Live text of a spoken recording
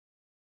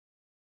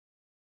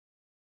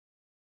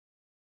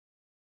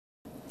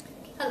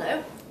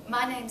Hello,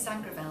 my name's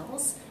Anne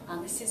Gravels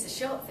and this is a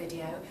short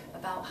video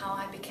about how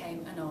I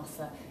became an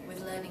author with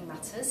Learning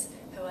Matters,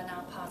 who are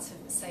now part of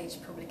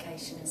Sage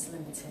Publications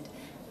Limited.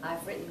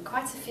 I've written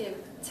quite a few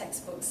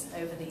textbooks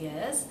over the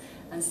years,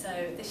 and so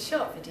this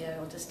short video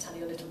will just tell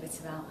you a little bit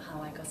about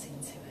how I got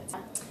into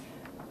it.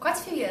 Quite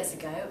a few years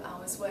ago I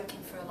was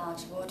working for a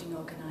large awarding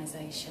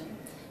organisation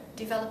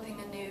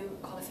developing a new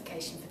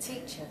qualification for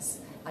teachers.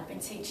 I'd been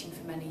teaching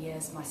for many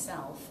years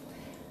myself,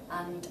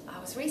 and I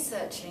was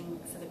researching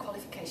for the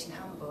qualification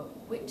handbook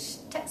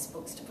which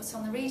textbooks to put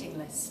on the reading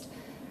list,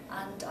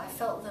 and I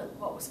felt that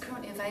what was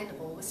currently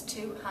available was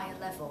too high a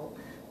level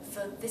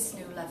for this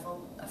new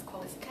level of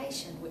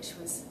qualification, which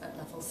was at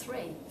level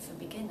 3 for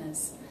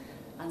beginners.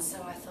 And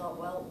so I thought,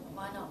 well,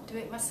 why not do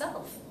it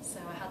myself? So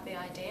I had the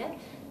idea,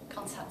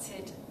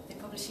 contacted the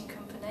publishing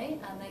company,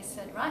 and they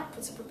said, right,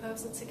 put a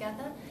proposal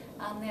together,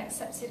 and they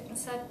accepted it and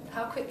said,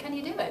 how quick can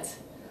you do it?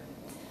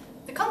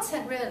 The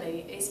content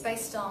really is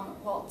based on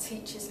what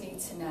teachers need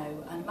to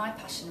know, and my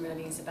passion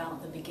really is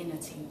about the beginner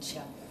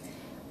teacher.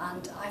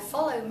 And I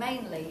follow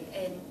mainly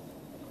in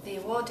the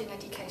awarding,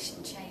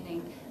 education,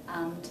 training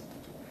and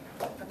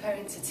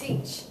preparing to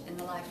teach in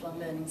the lifelong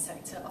learning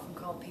sector, often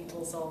called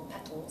PETLS or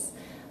PETLS.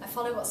 I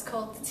follow what's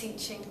called the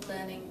teaching,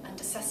 learning and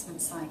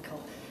assessment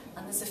cycle,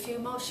 and there's a few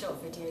more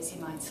short videos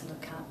you might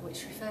look at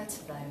which refer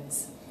to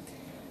those.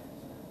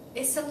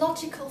 It's a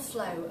logical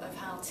flow of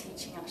how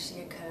teaching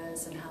actually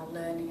occurs and how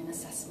learning and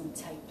assessment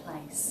take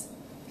place.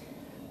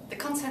 The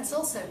content's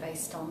also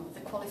based on the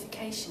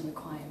qualification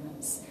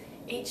requirements.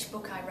 Each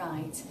book I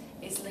write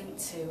is linked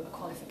to a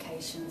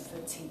qualification for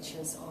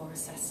teachers or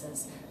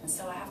assessors, and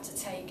so I have to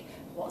take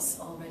what's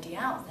already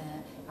out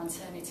there and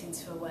turn it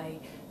into a way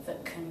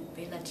that can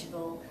be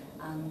legible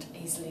and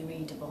easily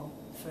readable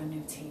for a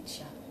new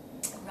teacher.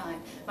 Right,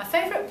 my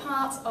favourite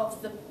part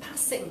of the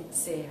passing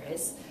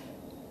series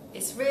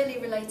is really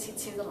related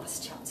to the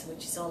last chapter,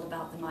 which is all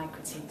about the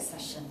micro-teach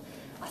session.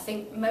 I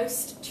think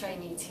most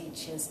trainee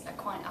teachers are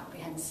quite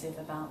apprehensive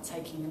about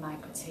taking the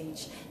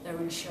micro-teach. They're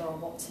unsure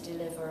what to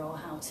deliver or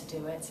how to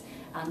do it.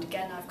 And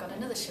again, I've got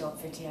another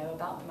short video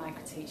about the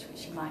micro-teach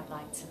which you might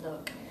like to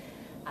look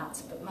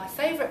at. But my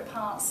favourite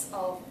parts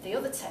of the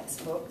other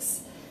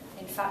textbooks,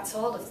 in fact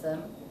all of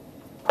them,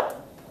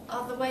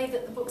 are the way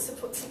that the books are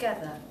put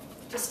together.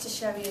 Just to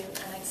show you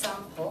an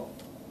example.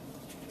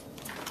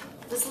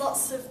 There's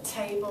lots of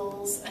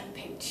tables and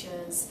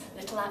pictures,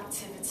 little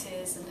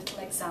activities and little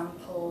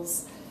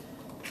examples.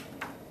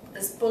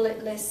 There's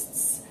bullet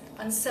lists,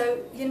 and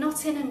so you're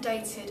not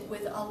inundated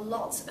with a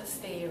lot of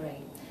theory.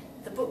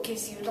 The book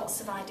gives you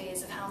lots of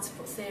ideas of how to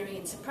put theory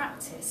into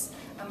practice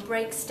and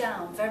breaks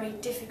down very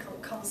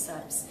difficult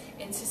concepts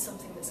into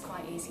something that's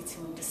quite easy to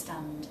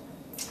understand.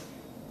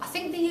 I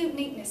think the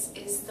uniqueness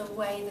is the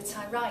way that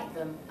I write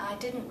them. I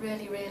didn't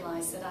really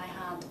realise that I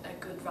had a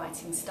good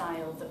writing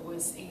style that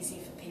was easy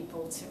for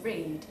people to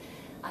read,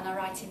 and I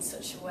write in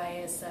such a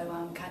way as though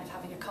I'm kind of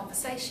having a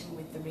conversation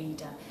with the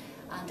reader,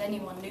 and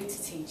anyone new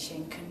to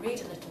teaching can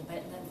read a little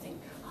bit and then think,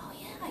 oh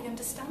yeah, I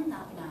understand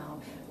that now,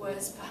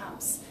 whereas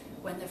perhaps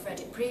when they've read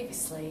it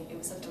previously it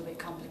was a little bit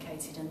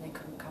complicated and they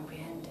couldn't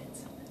comprehend it.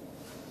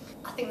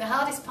 I think the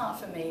hardest part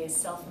for me is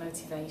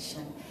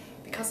self-motivation.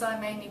 Because I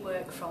mainly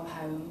work from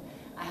home,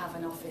 I have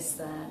an office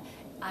there,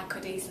 I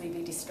could easily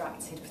be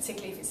distracted,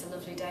 particularly if it's a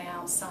lovely day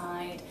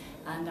outside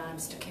and I'm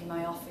stuck in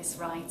my office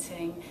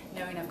writing,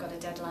 knowing I've got a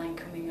deadline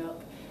coming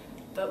up.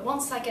 But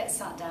once I get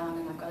sat down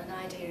and I've got an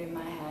idea in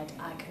my head,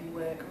 I can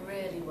work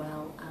really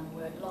well and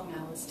work long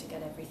hours to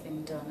get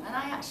everything done. And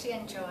I actually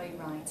enjoy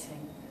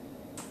writing.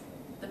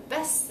 The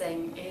best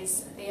thing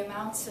is the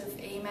amount of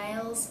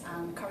emails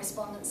and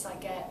correspondence I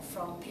get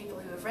from people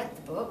who have read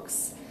the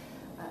books,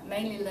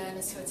 mainly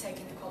learners who are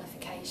taking the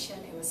qualification,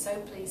 who are so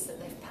pleased that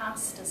they've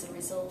passed as a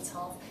result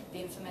of the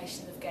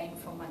information they've gained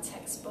from my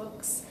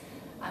textbooks.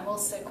 I'm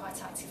also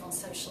quite active on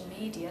social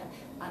media,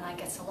 and I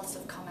get a lot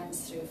of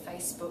comments through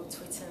Facebook,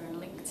 Twitter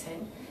and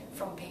LinkedIn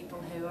from people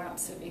who are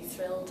absolutely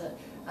thrilled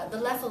at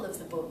the level of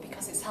the book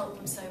because it's helped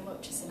them so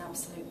much as an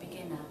absolute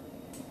beginner.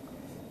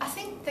 I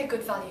think they're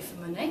good value for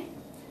money,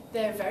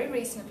 they're very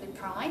reasonably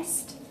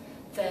priced,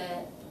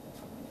 they're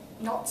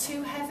not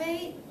too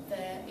heavy,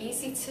 they're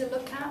easy to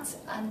look at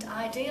and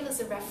ideal as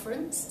a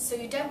reference, so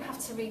you don't have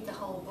to read the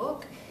whole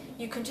book.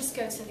 You can just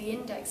go to the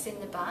index in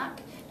the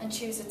back and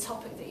choose a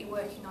topic that you're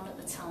working on at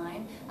the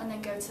time, and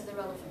then go to the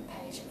relevant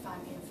page and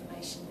find the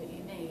information that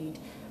you need.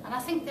 And I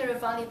think they're a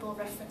valuable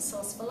reference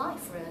source for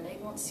life really.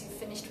 Once you've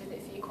finished with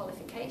it for your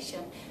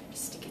qualification,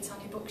 just stick it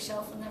on your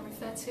bookshelf and then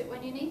refer to it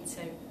when you need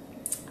to.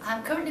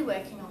 I'm currently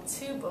working on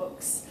 2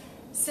 books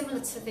similar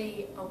to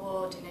the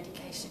award in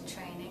education and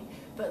training,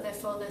 but they're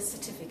for the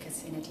certificate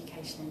in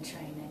education and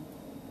training.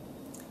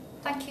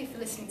 Thank you for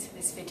listening to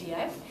this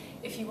video.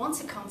 If you want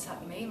to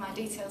contact me, my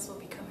details will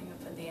be coming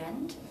up at the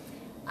end,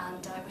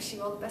 and I wish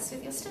you all the best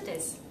with your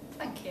studies.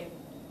 Thank you.